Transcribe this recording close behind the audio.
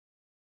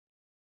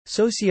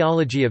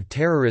Sociology of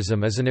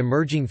terrorism is an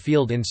emerging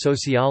field in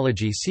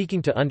sociology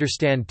seeking to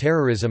understand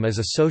terrorism as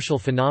a social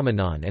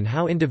phenomenon and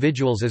how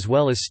individuals as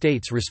well as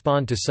states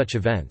respond to such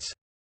events.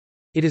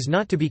 It is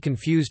not to be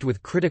confused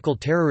with critical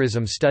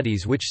terrorism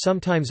studies, which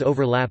sometimes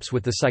overlaps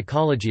with the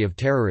psychology of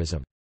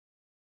terrorism.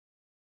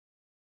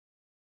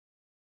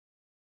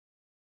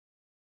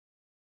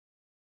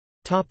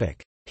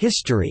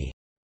 History.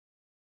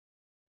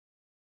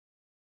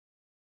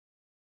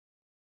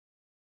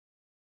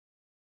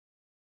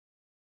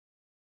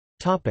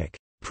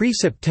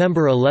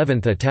 Pre-September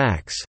 11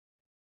 attacks.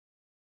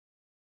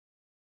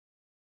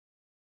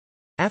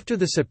 After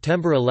the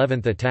September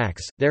 11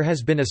 attacks, there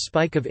has been a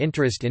spike of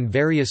interest in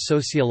various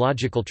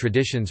sociological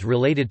traditions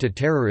related to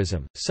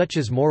terrorism, such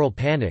as moral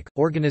panic,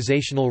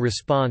 organizational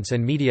response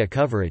and media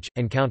coverage,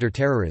 and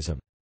counter-terrorism.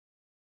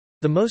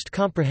 The most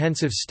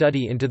comprehensive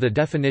study into the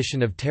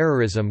definition of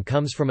terrorism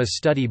comes from a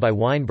study by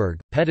Weinberg,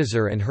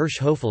 Petizer and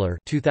Hirsch-Hofeler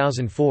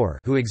 2004,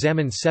 who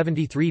examined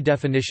 73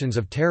 definitions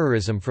of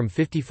terrorism from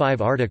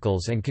 55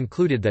 articles and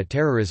concluded that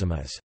terrorism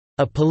is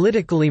a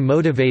politically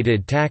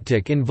motivated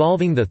tactic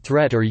involving the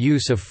threat or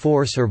use of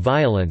force or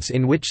violence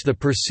in which the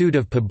pursuit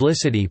of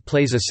publicity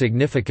plays a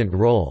significant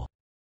role.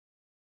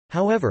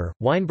 However,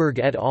 Weinberg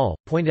et al.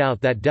 Point out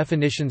that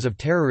definitions of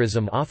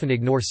terrorism often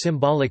ignore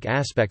symbolic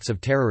aspects of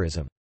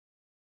terrorism.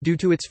 Due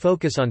to its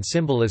focus on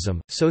symbolism,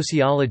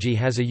 sociology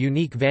has a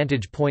unique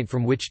vantage point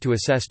from which to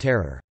assess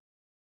terror.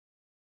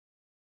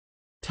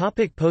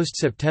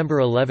 Post-September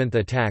 11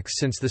 attacks.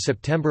 Since the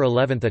September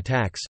 11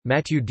 attacks,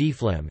 Matthew D.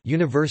 Flem,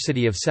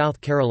 University of South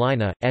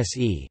Carolina,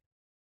 S.E.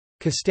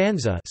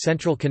 Costanza,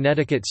 Central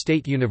Connecticut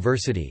State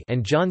University,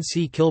 and John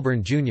C.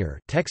 Kilburn, Jr.,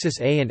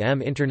 Texas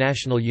A&M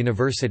International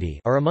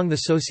University, are among the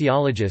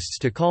sociologists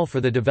to call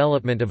for the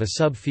development of a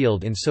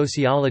subfield in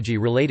sociology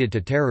related to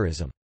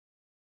terrorism.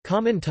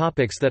 Common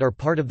topics that are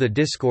part of the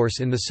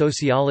discourse in the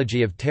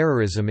sociology of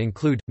terrorism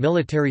include,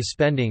 military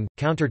spending,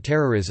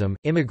 counter-terrorism,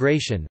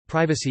 immigration,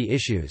 privacy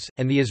issues,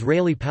 and the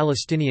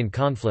Israeli-Palestinian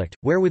conflict,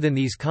 where within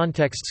these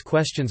contexts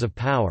questions of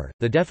power,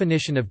 the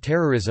definition of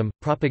terrorism,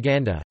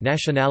 propaganda,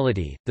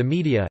 nationality, the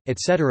media,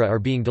 etc. are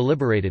being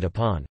deliberated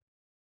upon.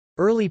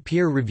 Early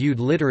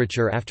peer-reviewed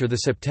literature after the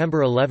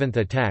September 11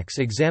 attacks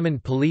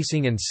examined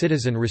policing and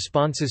citizen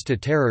responses to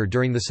terror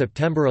during the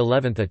September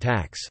 11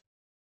 attacks.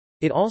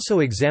 It also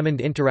examined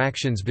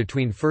interactions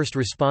between first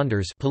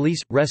responders,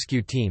 police,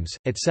 rescue teams,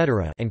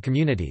 etc., and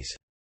communities.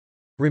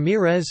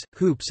 Ramirez,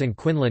 Hoops and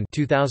Quinlan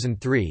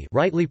 2003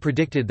 rightly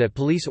predicted that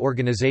police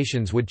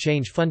organizations would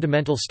change.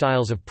 Fundamental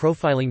styles of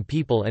profiling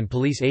people and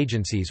police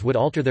agencies would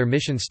alter their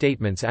mission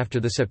statements after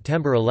the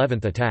September 11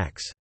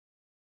 attacks.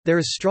 There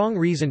is strong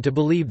reason to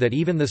believe that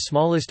even the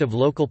smallest of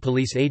local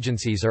police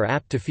agencies are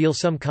apt to feel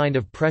some kind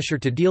of pressure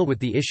to deal with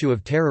the issue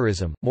of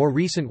terrorism. More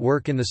recent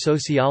work in the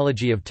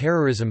sociology of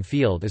terrorism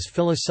field is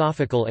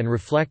philosophical and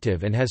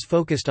reflective and has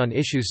focused on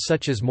issues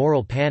such as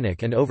moral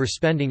panic and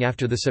overspending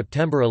after the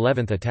September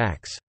 11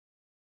 attacks.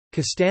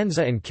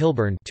 Costanza and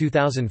Kilburn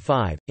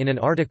 2005, in an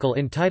article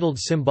entitled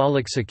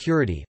Symbolic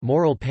Security,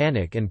 Moral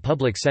Panic and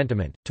Public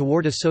Sentiment,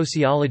 Toward a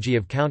Sociology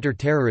of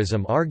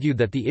Counter-Terrorism, argued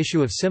that the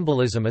issue of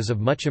symbolism is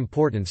of much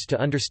importance to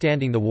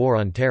understanding the war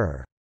on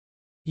terror.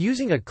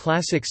 Using a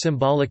classic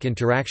symbolic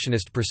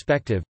interactionist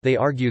perspective, they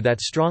argue that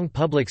strong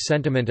public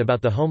sentiment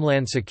about the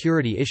homeland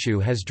security issue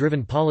has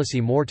driven policy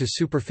more to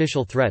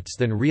superficial threats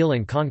than real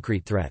and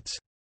concrete threats.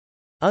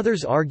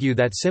 Others argue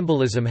that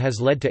symbolism has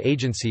led to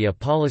agency, a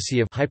policy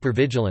of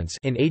hypervigilance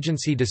in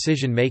agency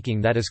decision-making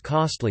that is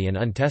costly and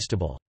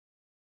untestable.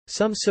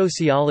 Some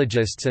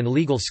sociologists and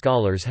legal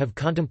scholars have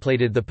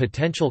contemplated the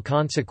potential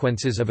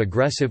consequences of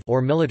aggressive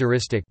or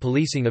militaristic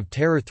policing of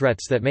terror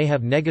threats that may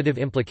have negative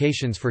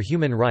implications for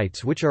human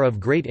rights, which are of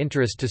great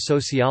interest to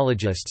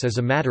sociologists as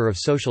a matter of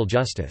social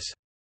justice.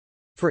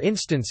 For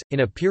instance,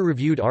 in a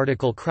peer-reviewed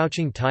article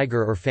Crouching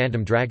Tiger or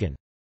Phantom Dragon,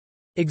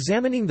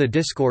 Examining the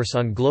Discourse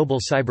on Global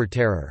Cyber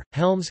Terror,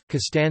 Helms,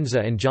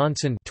 Costanza and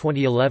Johnson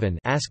 2011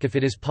 ask if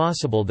it is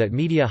possible that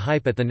media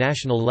hype at the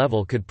national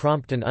level could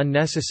prompt an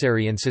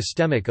unnecessary and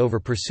systemic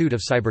over-pursuit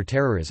of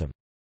cyberterrorism.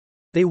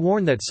 They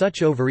warn that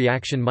such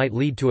overreaction might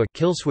lead to a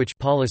kill switch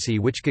policy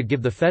which could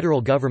give the federal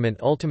government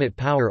ultimate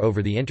power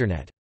over the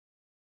Internet.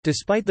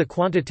 Despite the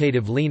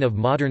quantitative lean of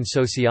modern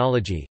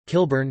sociology,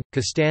 Kilburn,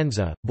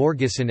 Costanza,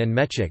 Borgeson and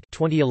Mechik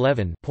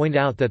 2011 point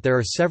out that there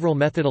are several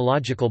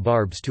methodological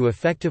barbs to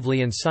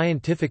effectively and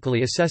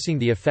scientifically assessing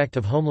the effect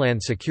of homeland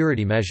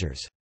security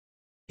measures.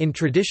 In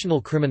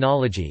traditional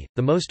criminology,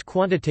 the most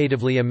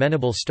quantitatively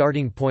amenable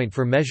starting point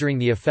for measuring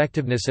the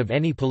effectiveness of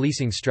any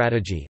policing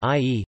strategy,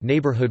 i.e.,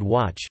 neighborhood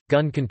watch,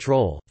 gun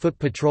control, foot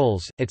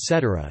patrols,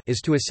 etc.,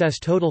 is to assess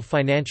total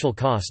financial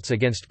costs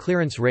against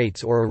clearance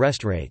rates or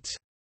arrest rates.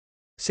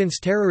 Since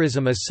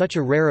terrorism is such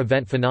a rare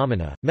event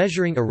phenomena,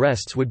 measuring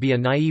arrests would be a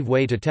naive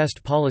way to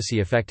test policy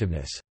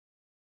effectiveness.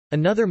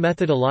 Another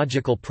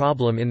methodological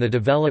problem in the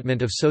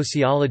development of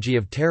sociology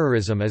of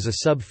terrorism as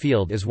a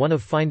subfield is one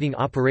of finding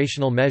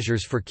operational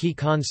measures for key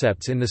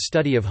concepts in the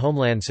study of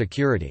homeland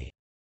security.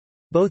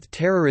 Both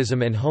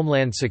terrorism and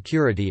homeland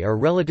security are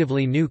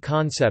relatively new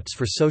concepts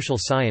for social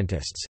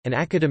scientists, and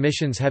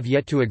academicians have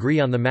yet to agree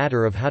on the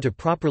matter of how to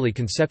properly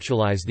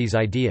conceptualize these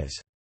ideas.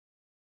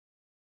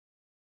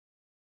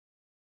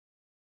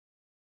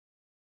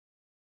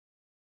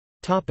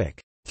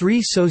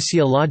 Three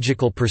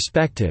sociological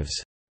perspectives.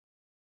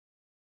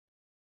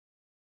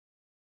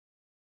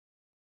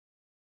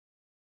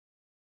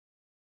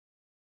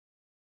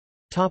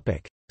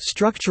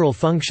 Structural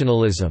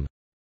functionalism.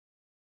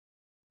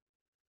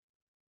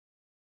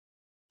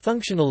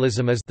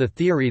 Functionalism is the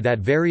theory that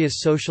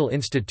various social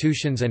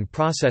institutions and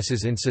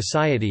processes in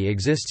society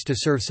exists to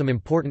serve some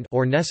important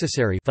or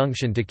necessary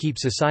function to keep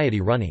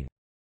society running.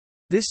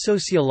 This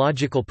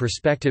sociological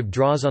perspective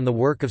draws on the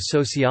work of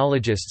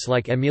sociologists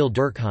like Émile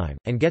Durkheim,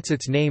 and gets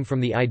its name from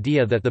the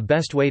idea that the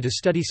best way to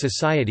study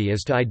society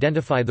is to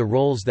identify the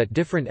roles that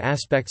different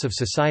aspects of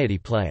society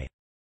play.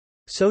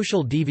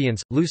 Social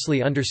deviance,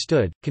 loosely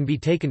understood, can be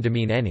taken to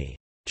mean any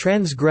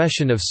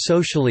transgression of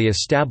socially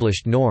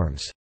established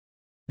norms.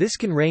 This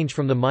can range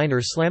from the minor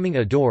slamming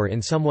a door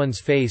in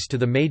someone's face to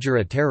the major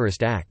a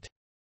terrorist act.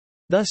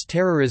 Thus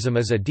terrorism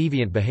is a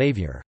deviant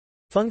behavior.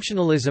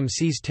 Functionalism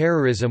sees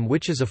terrorism,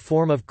 which is a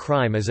form of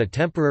crime, as a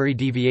temporary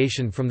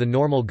deviation from the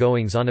normal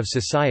goings-on of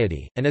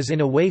society, and is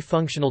in a way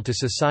functional to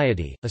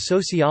society. A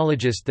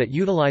sociologist that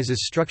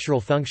utilizes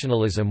structural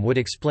functionalism would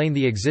explain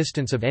the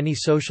existence of any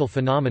social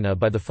phenomena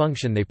by the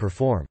function they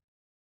perform.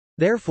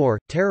 Therefore,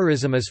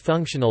 terrorism is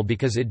functional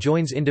because it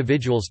joins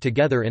individuals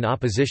together in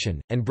opposition,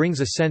 and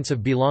brings a sense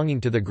of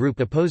belonging to the group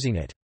opposing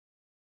it.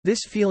 This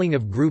feeling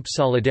of group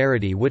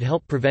solidarity would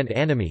help prevent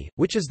anomie,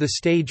 which is the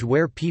stage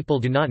where people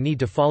do not need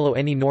to follow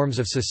any norms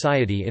of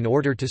society in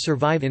order to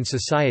survive in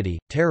society.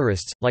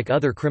 Terrorists, like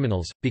other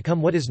criminals,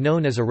 become what is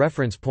known as a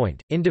reference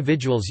point.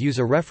 Individuals use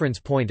a reference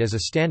point as a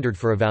standard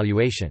for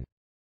evaluation.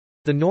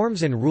 The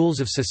norms and rules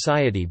of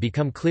society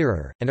become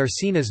clearer, and are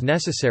seen as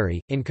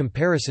necessary, in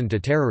comparison to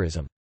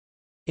terrorism.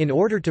 In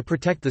order to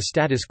protect the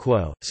status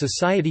quo,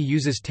 society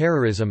uses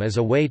terrorism as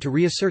a way to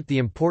reassert the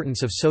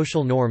importance of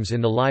social norms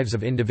in the lives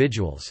of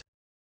individuals.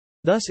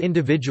 Thus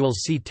individuals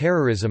see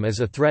terrorism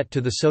as a threat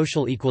to the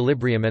social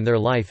equilibrium and their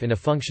life in a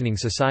functioning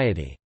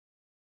society.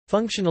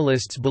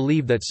 Functionalists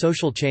believe that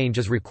social change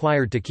is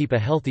required to keep a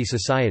healthy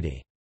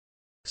society.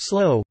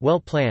 Slow,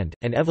 well-planned,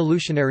 and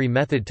evolutionary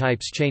method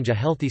types change a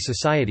healthy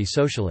society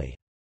socially.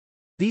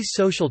 These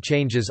social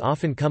changes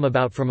often come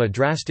about from a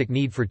drastic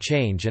need for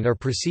change and are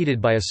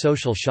preceded by a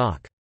social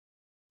shock.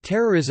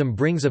 Terrorism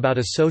brings about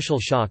a social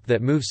shock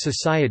that moves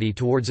society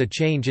towards a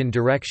change in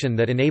direction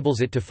that enables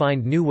it to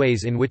find new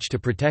ways in which to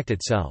protect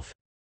itself.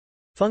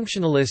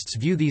 Functionalists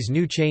view these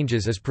new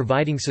changes as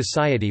providing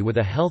society with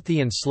a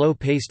healthy and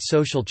slow-paced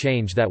social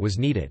change that was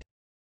needed.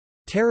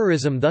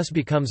 Terrorism thus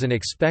becomes an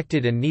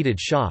expected and needed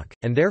shock,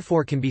 and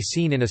therefore can be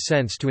seen in a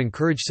sense to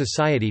encourage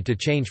society to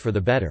change for the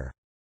better.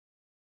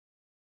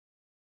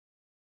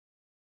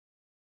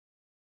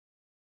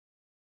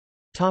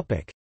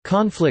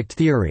 Conflict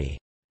theory.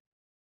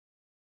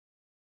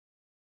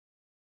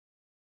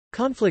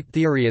 Conflict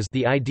theory is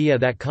the idea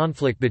that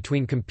conflict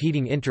between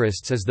competing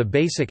interests is the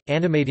basic,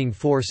 animating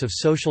force of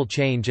social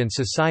change and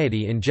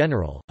society in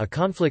general. A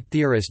conflict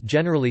theorist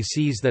generally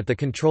sees that the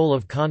control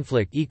of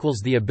conflict equals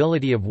the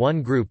ability of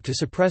one group to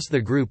suppress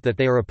the group that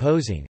they are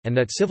opposing, and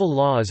that civil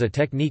law is a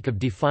technique of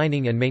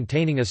defining and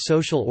maintaining a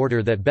social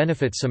order that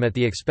benefits some at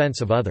the expense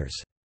of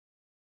others.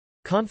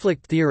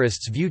 Conflict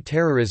theorists view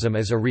terrorism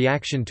as a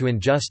reaction to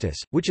injustice,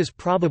 which is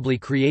probably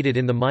created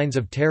in the minds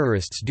of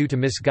terrorists due to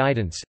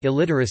misguidance,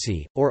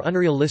 illiteracy, or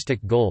unrealistic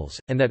goals,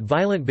 and that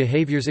violent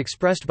behaviors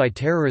expressed by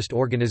terrorist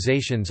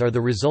organizations are the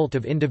result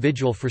of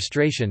individual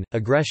frustration,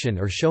 aggression,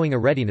 or showing a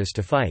readiness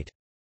to fight.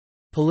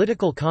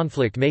 Political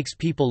conflict makes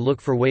people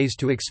look for ways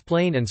to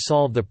explain and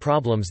solve the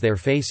problems they're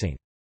facing.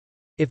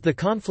 If the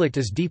conflict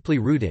is deeply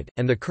rooted,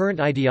 and the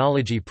current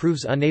ideology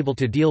proves unable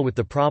to deal with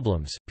the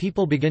problems,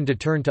 people begin to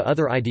turn to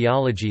other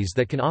ideologies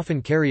that can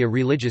often carry a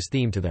religious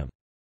theme to them.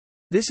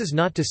 This is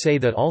not to say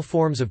that all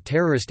forms of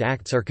terrorist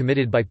acts are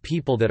committed by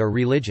people that are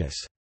religious.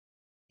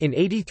 In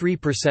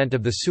 83%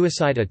 of the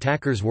suicide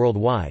attackers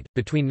worldwide,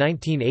 between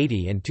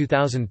 1980 and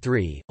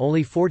 2003,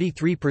 only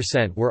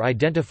 43% were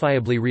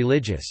identifiably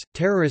religious.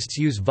 Terrorists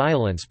use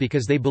violence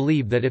because they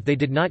believe that if they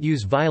did not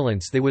use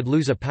violence they would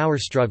lose a power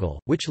struggle,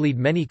 which lead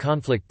many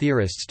conflict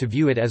theorists to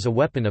view it as a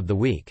weapon of the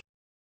weak.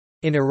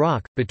 In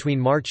Iraq,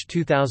 between March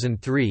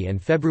 2003 and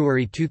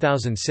February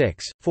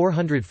 2006,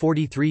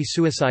 443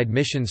 suicide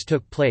missions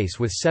took place,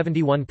 with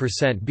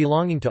 71%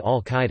 belonging to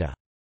al-Qaeda.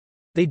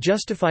 They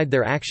justified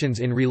their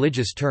actions in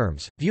religious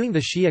terms, viewing the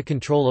Shia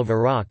control of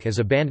Iraq as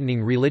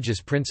abandoning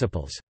religious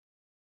principles.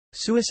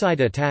 Suicide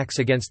attacks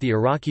against the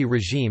Iraqi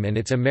regime and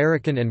its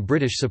American and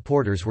British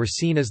supporters were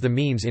seen as the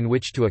means in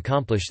which to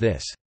accomplish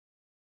this.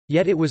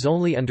 Yet it was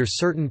only under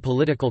certain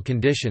political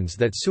conditions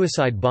that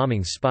suicide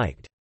bombings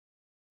spiked.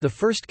 The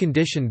first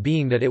condition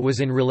being that it was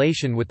in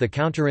relation with the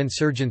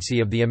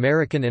counterinsurgency of the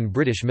American and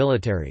British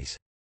militaries.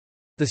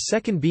 The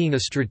second being a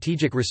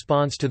strategic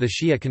response to the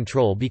Shia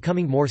control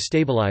becoming more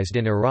stabilized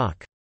in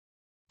Iraq.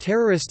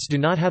 Terrorists do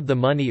not have the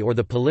money or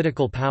the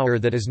political power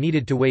that is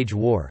needed to wage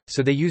war,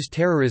 so they use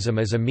terrorism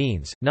as a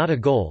means, not a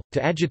goal,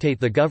 to agitate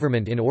the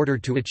government in order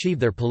to achieve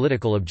their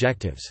political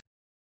objectives.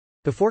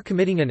 Before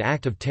committing an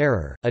act of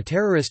terror, a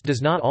terrorist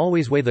does not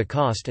always weigh the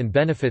cost and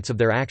benefits of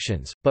their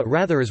actions, but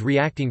rather is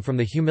reacting from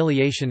the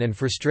humiliation and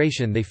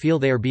frustration they feel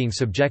they are being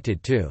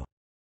subjected to.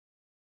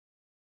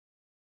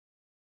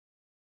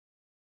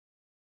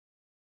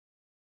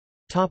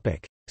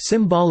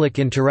 Symbolic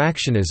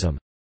interactionism.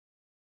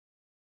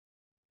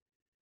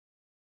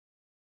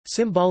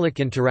 Symbolic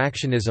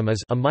interactionism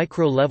is a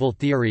micro-level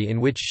theory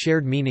in which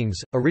shared meanings,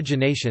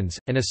 originations,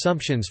 and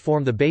assumptions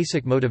form the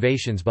basic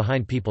motivations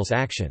behind people's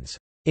actions.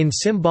 In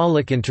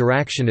symbolic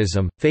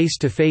interactionism,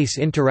 face-to-face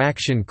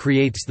interaction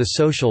creates the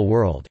social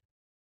world.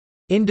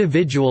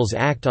 Individuals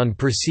act on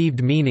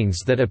perceived meanings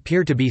that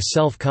appear to be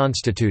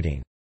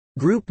self-constituting.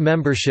 Group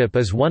membership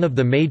is one of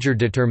the major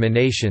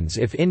determinations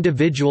if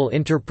individual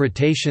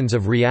interpretations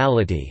of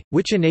reality,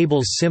 which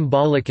enables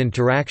symbolic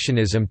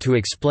interactionism to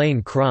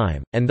explain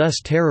crime, and thus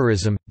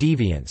terrorism,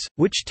 deviance,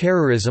 which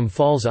terrorism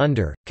falls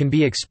under, can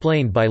be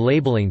explained by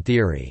labeling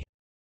theory.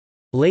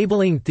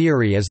 Labeling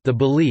theory is the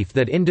belief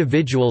that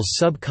individuals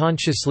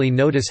subconsciously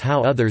notice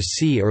how others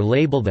see or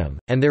label them,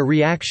 and their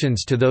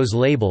reactions to those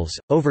labels,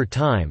 over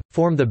time,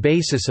 form the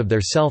basis of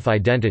their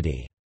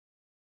self-identity.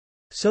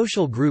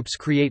 Social groups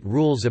create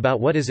rules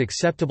about what is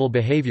acceptable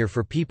behavior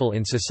for people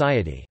in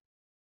society.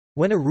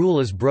 When a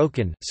rule is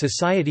broken,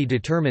 society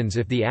determines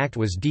if the act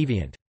was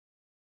deviant.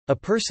 A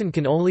person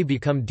can only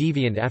become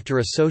deviant after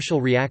a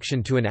social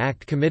reaction to an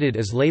act committed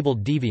is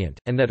labeled deviant,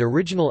 and that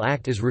original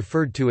act is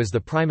referred to as the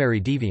primary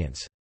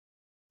deviance.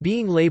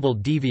 Being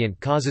labeled deviant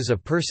causes a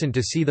person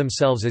to see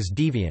themselves as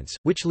deviants,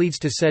 which leads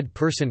to said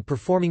person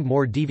performing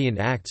more deviant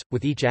acts,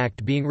 with each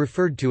act being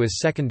referred to as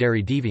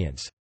secondary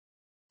deviance.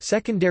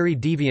 Secondary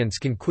deviance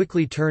can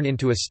quickly turn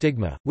into a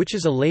stigma, which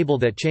is a label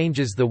that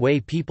changes the way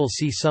people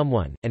see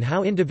someone, and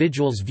how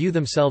individuals view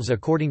themselves.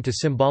 According to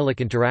symbolic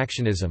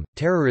interactionism,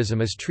 terrorism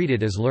is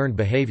treated as learned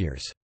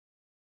behaviors.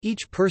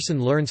 Each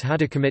person learns how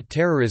to commit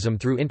terrorism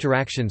through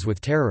interactions with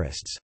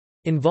terrorists.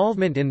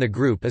 Involvement in the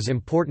group is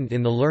important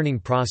in the learning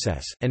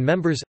process, and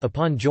members,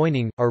 upon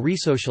joining, are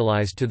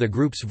resocialized to the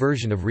group's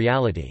version of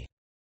reality.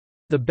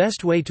 The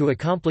best way to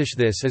accomplish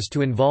this is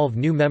to involve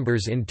new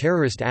members in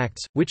terrorist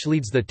acts, which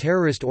leads the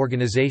terrorist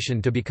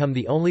organization to become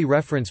the only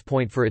reference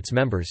point for its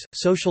members.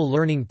 Social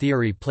learning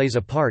theory plays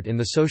a part in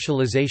the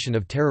socialization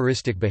of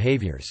terroristic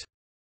behaviors.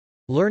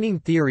 Learning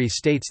theory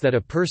states that a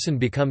person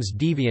becomes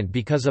deviant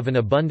because of an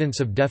abundance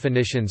of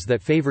definitions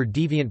that favor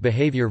deviant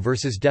behavior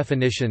versus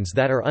definitions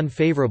that are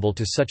unfavorable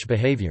to such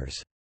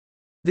behaviors.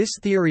 This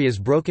theory is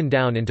broken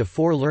down into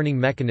four learning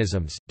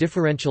mechanisms: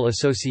 differential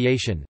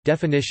association,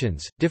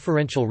 definitions,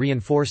 differential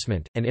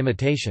reinforcement, and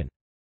imitation.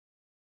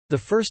 The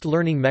first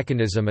learning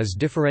mechanism is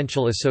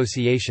differential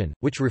association,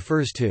 which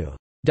refers to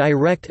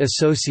direct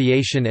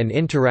association and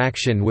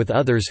interaction with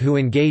others who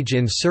engage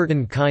in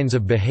certain kinds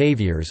of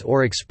behaviors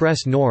or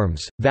express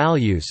norms,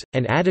 values,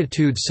 and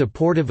attitudes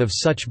supportive of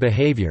such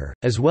behavior,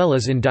 as well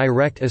as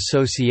indirect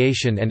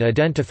association and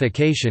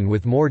identification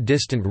with more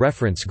distant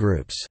reference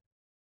groups.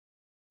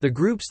 The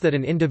groups that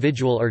an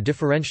individual are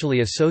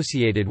differentially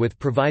associated with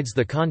provides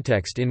the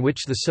context in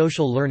which the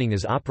social learning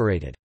is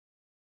operated.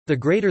 The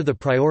greater the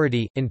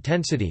priority,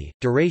 intensity,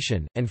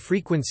 duration, and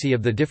frequency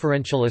of the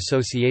differential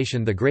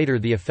association, the greater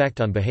the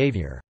effect on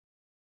behavior.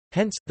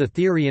 Hence, the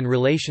theory in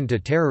relation to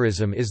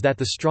terrorism is that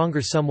the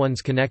stronger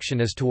someone's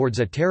connection is towards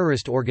a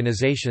terrorist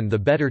organization, the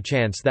better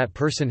chance that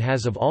person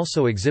has of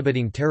also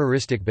exhibiting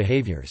terroristic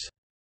behaviors.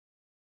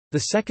 The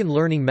second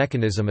learning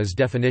mechanism is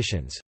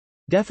definitions.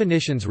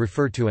 Definitions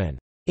refer to an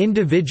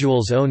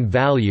individual's own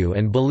value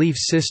and belief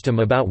system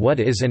about what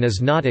is and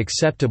is not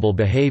acceptable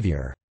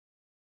behavior.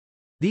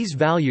 These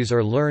values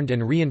are learned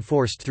and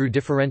reinforced through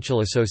differential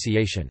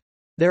association.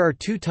 There are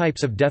two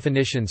types of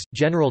definitions: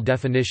 general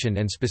definition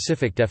and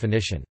specific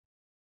definition.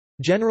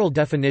 General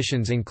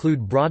definitions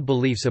include broad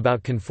beliefs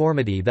about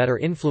conformity that are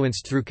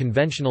influenced through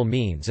conventional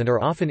means and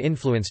are often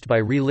influenced by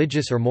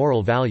religious or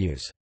moral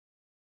values.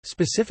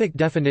 Specific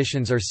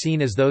definitions are seen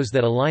as those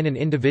that align an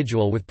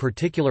individual with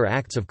particular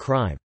acts of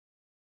crime.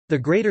 The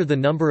greater the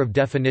number of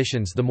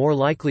definitions, the more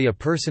likely a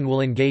person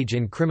will engage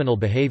in criminal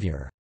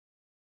behavior.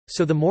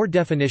 So the more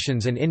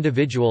definitions an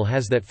individual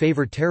has that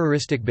favor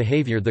terroristic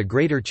behavior, the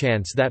greater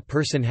chance that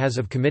person has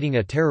of committing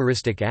a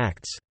terroristic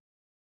acts.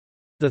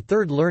 The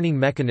third learning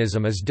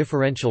mechanism is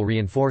differential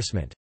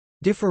reinforcement.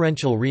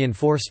 Differential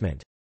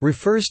reinforcement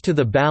refers to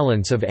the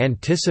balance of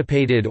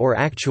anticipated or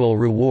actual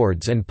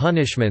rewards and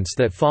punishments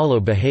that follow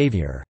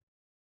behavior.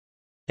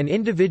 An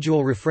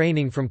individual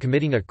refraining from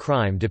committing a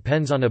crime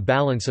depends on a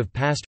balance of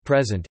past,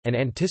 present, and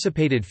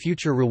anticipated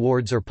future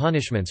rewards or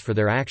punishments for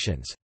their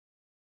actions.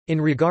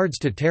 In regards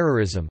to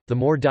terrorism, the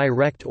more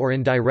direct or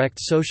indirect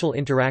social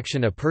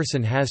interaction a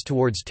person has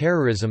towards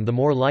terrorism, the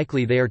more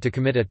likely they are to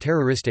commit a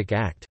terroristic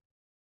act.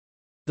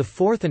 The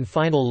fourth and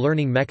final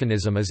learning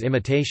mechanism is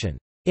imitation.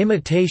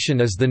 Imitation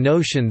is the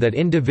notion that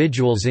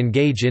individuals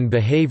engage in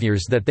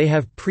behaviors that they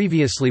have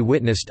previously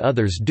witnessed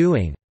others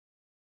doing.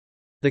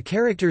 The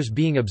characters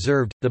being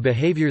observed, the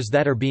behaviors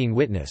that are being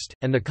witnessed,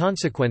 and the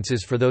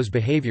consequences for those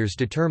behaviors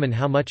determine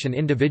how much an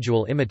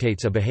individual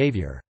imitates a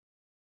behavior.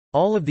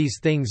 All of these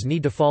things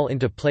need to fall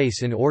into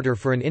place in order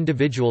for an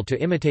individual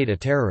to imitate a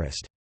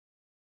terrorist.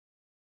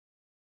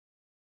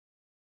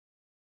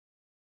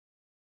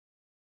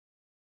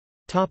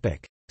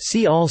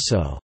 See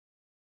also: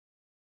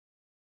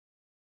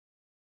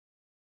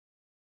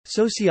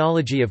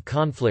 Sociology of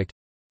conflict,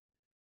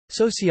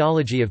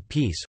 Sociology of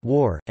peace,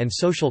 war, and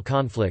social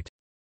conflict,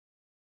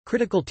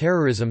 Critical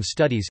terrorism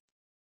studies,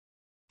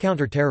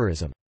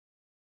 Counterterrorism.